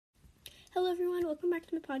Hello everyone, welcome back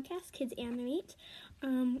to my podcast, Kids Animate.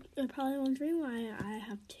 You're probably wondering why I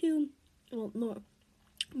have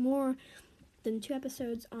more than 2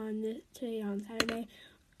 episodes today on Saturday.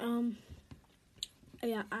 I'm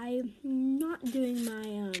not doing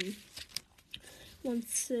my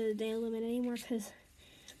once a day limit anymore because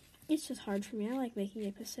it's just hard for me. I like making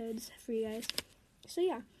episodes for you guys. So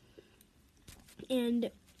yeah, and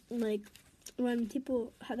when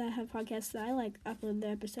people that have podcasts that I like upload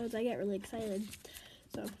their episodes, I get really excited.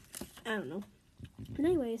 So, I don't know. But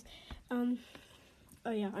anyways, I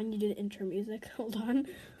need to do the intro music. Hold on.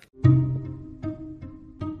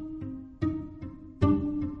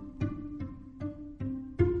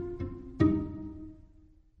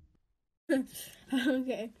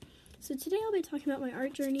 Okay. So today I'll be talking about my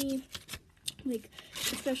art journey,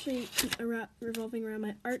 especially revolving around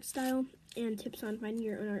my art style and tips on finding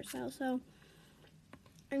your own art style. So,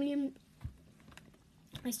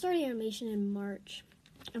 I started animation in March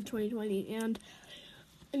of 2020, and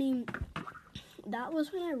that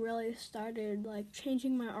was when I really started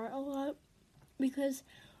changing my art a lot, because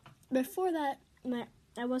before that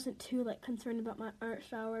I wasn't too concerned about my art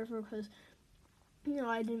style or whatever, because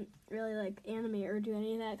I didn't really animate or do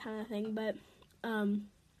any of that kind of thing. But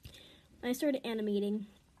I started animating,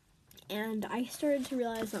 and I started to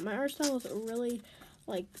realize that my art style was really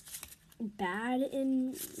bad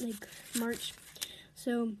in March.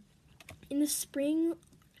 So in the spring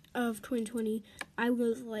of 2020, I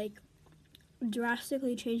was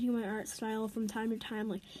drastically changing my art style from time to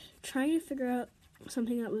time, trying to figure out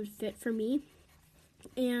something that would fit for me.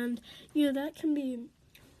 And that can be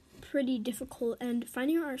pretty difficult, and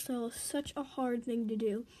finding your art style is such a hard thing to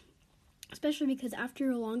do, especially because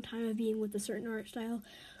after a long time of being with a certain art style,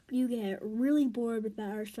 you get really bored with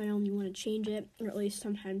that art style and you want to change it, or at least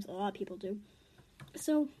sometimes a lot of people do.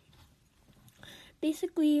 So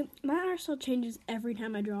basically, my art style changes every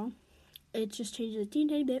time I draw. It just changes a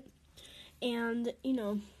teeny bit. And,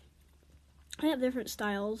 I have different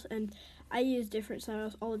styles, and I use different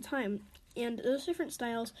styles all the time. And those different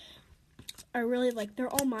styles are really, they're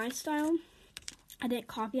all my style. I didn't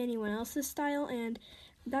copy anyone else's style, and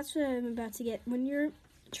that's what I'm about to get. When you're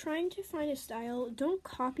trying to find a style, don't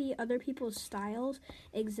copy other people's styles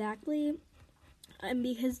exactly,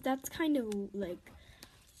 because that's kind of,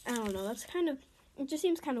 I don't know, it just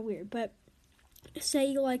seems kind of weird. But say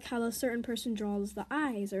you like how a certain person draws the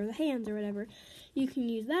eyes or the hands or whatever, you can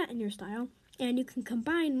use that in your style, and you can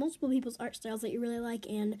combine multiple people's art styles that you really like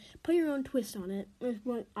and put your own twist on it, is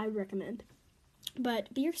what I recommend.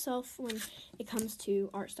 But be yourself when it comes to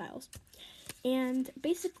art styles. And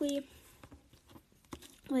basically,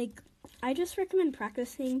 I just recommend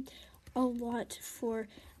practicing a lot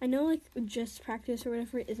I know just practice or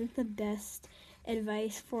whatever isn't the best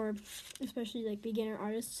advice for especially beginner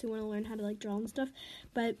artists who want to learn how to draw and stuff,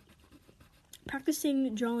 but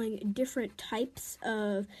practicing drawing different types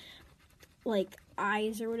of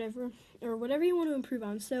eyes or whatever you want to improve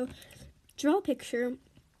on. So draw a picture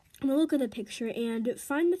and look at the picture and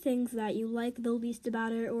find the things that you like the least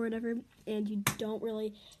about it or whatever, and you don't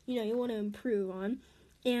really you want to improve on,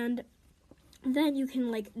 and then you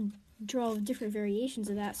can draw different variations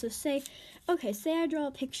of that. So say I draw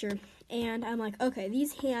a picture and I'm okay,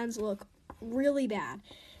 these hands look really bad,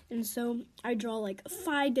 and so I draw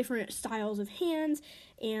 5 different styles of hands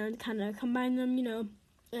and kind of combine them,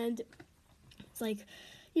 and it's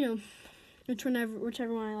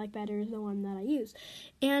whichever one I like better is the one that I use.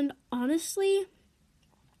 And honestly,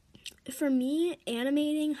 for me,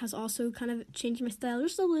 animating has also kind of changed my style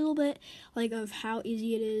just a little bit, of how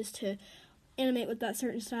easy it is to animate with that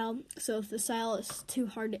certain style. So if the style is too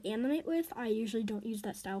hard to animate with, I usually don't use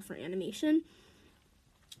that style for animation,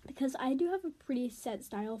 because I do have a pretty set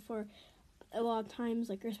style for a lot of times,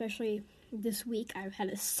 especially this week I've had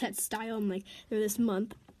a set style, or this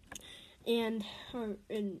month, or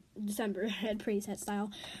in December I had a pretty set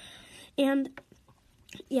style. And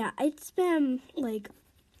yeah, it's been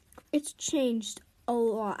it's changed a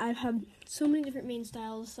lot. I've had so many different main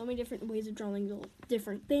styles, so many different ways of drawing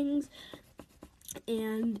different things.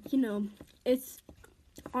 And, it's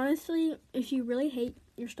honestly, if you really hate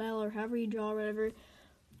your style or however you draw or whatever,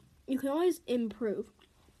 you can always improve.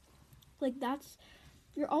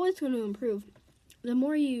 You're always going to improve. The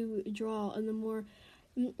more you draw and the more,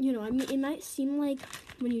 it might seem like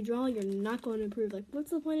when you draw, you're not going to improve.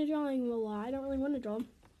 What's the point of drawing? Well, I don't really want to draw,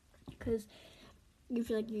 because you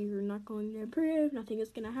feel like you're not going to improve, nothing is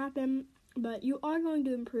going to happen, but you are going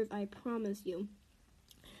to improve, I promise you.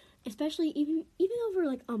 Especially even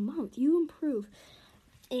over a month, you improve,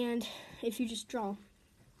 and if you just draw.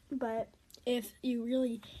 But if you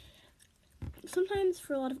really sometimes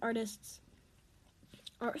for a lot of artists,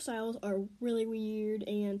 art styles are really weird,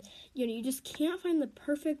 and you just can't find the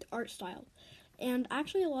perfect art style. And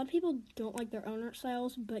actually, a lot of people don't like their own art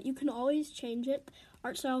styles, but you can always change it.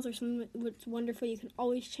 Art styles are something that's wonderful. You can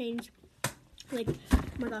always change. Like, oh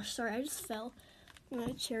my gosh, sorry, I just fell.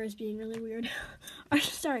 My chair is being really weird. Art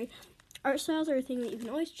styles are a thing that you can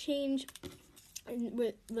always change, and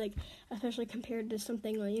with especially compared to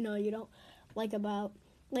something you don't like about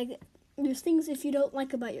there's things if you don't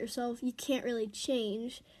like about yourself you can't really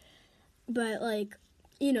change, but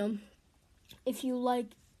if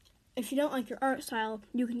you don't like your art style,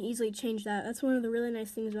 you can easily change that. That's one of the really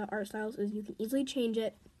nice things about art styles is you can easily change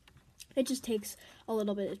it. It just takes a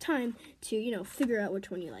little bit of time to figure out which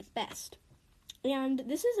one you like best. And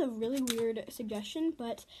this is a really weird suggestion,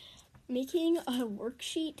 but making a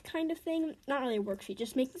worksheet kind of thing, not really a worksheet,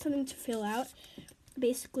 just making something to fill out,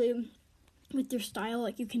 basically with your style,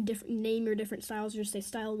 you can name your different styles, just say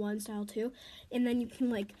style 1, style 2, and then you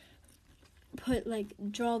can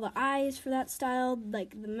put draw the eyes for that style,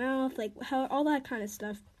 the mouth, how all that kind of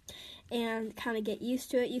stuff, and kind of get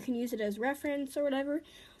used to it. You can use it as reference or whatever,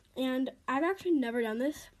 and I've actually never done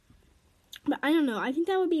this, but I don't know, I think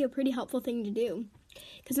that would be a pretty helpful thing to do,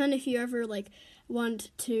 because then if you ever want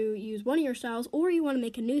to use one of your styles, or you want to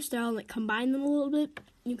make a new style and combine them a little bit,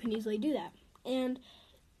 you can easily do that. And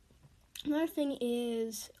another thing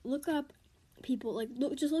is look up people,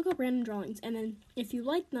 just look up random drawings, and then if you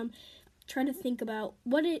like them, try to think about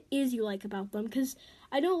what it is you like about them, because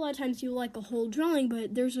I know a lot of times you like a whole drawing,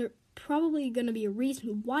 but there's probably going to be a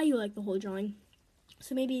reason why you like the whole drawing.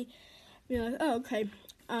 So maybe you're like, oh, okay,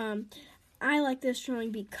 I like this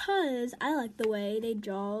drawing because I like the way they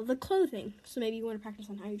draw the clothing. So maybe you want to practice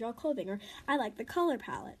on how you draw clothing, or I like the color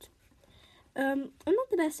palette. I'm not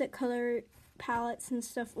the best at color palettes and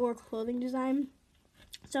stuff or clothing design.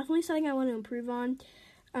 It's definitely something I want to improve on.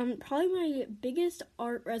 Probably my biggest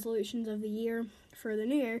art resolutions of the year for the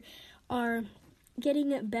new year are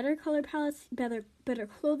getting better color palettes, better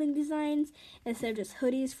clothing designs instead of just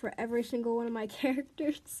hoodies for every single one of my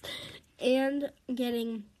characters, and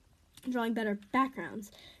drawing better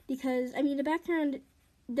backgrounds, because the background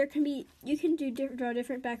you can draw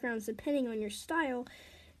different backgrounds depending on your style.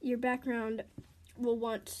 Your background will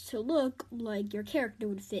want to look like your character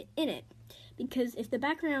would fit in it, because if the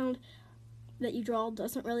background that you draw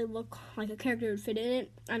doesn't really look like a character would fit in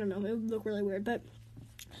it, I don't know, it would look really weird. But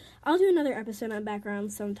I'll do another episode on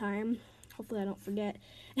backgrounds sometime. Hopefully I don't forget.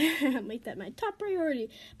 Make that my top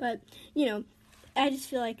priority. But I just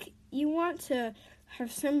feel like you want to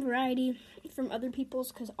have some variety from other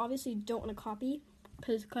people's, because obviously you don't want to copy,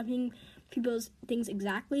 because copying people's things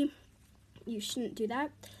exactly, you shouldn't do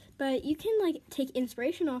that. But you can take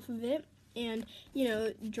inspiration off of it and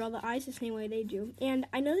draw the eyes the same way they do. And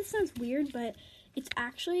I know this sounds weird, but it's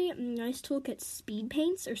actually nice to look at speed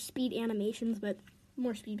paints or speed animations, but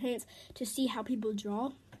more speed paints, to see how people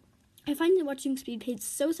draw. I find that watching speed paints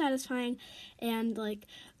so satisfying, and I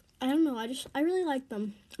don't know, I really like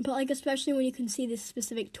them. But especially when you can see the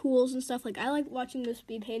specific tools and stuff, I like watching those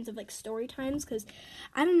speed paints of story times, because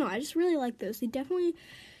I don't know, I just really like those. They definitely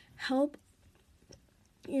help,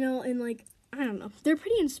 and I don't know, they're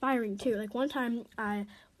pretty inspiring too. One time I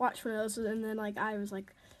watched one of those, and then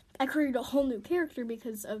I created a whole new character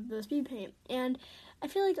because of the speed paint. And I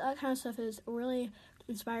feel like that kind of stuff is really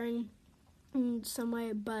inspiring in some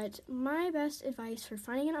way. But my best advice for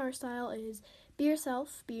finding an art style is be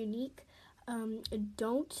yourself, be unique.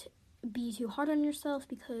 Don't be too hard on yourself,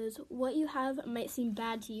 because what you have might seem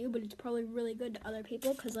bad to you, but it's probably really good to other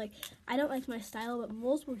people. Because I don't like my style, but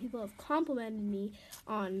multiple people have complimented me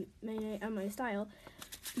on my style.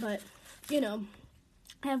 But I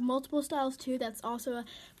have multiple styles too. That's also a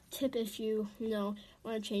tip if you want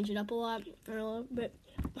to change it up a lot, but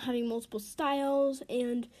having multiple styles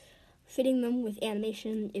and fitting them with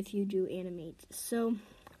animation if you do animate. So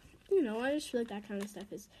I just feel like that kind of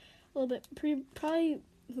stuff is a little bit probably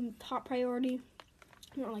the top priority,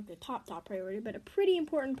 not the top priority, but a pretty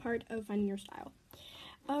important part of finding your style.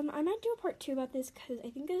 I might do a part 2 about this, because I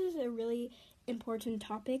think this is a really important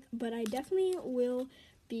topic, but I definitely will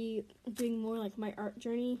be doing more my art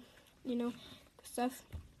journey, stuff.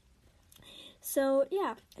 So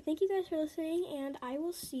yeah, thank you guys for listening, and I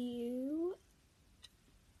will see you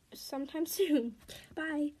sometime soon.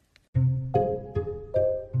 Bye.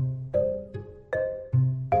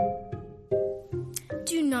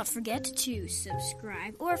 Do not forget to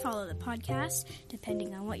subscribe or follow the podcast,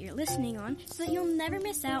 depending on what you're listening on, so that you'll never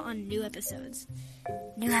miss out on new episodes.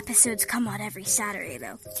 New episodes come out every Saturday,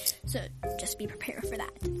 though, so just be prepared for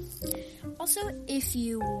that. Also, if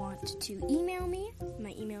you want to email me,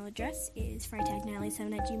 my email address is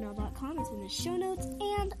freitagnally7@gmail.com. It's in the show notes,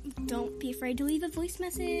 and don't be afraid to leave a voice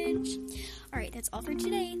message. Alright, that's all for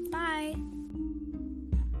today. Bye!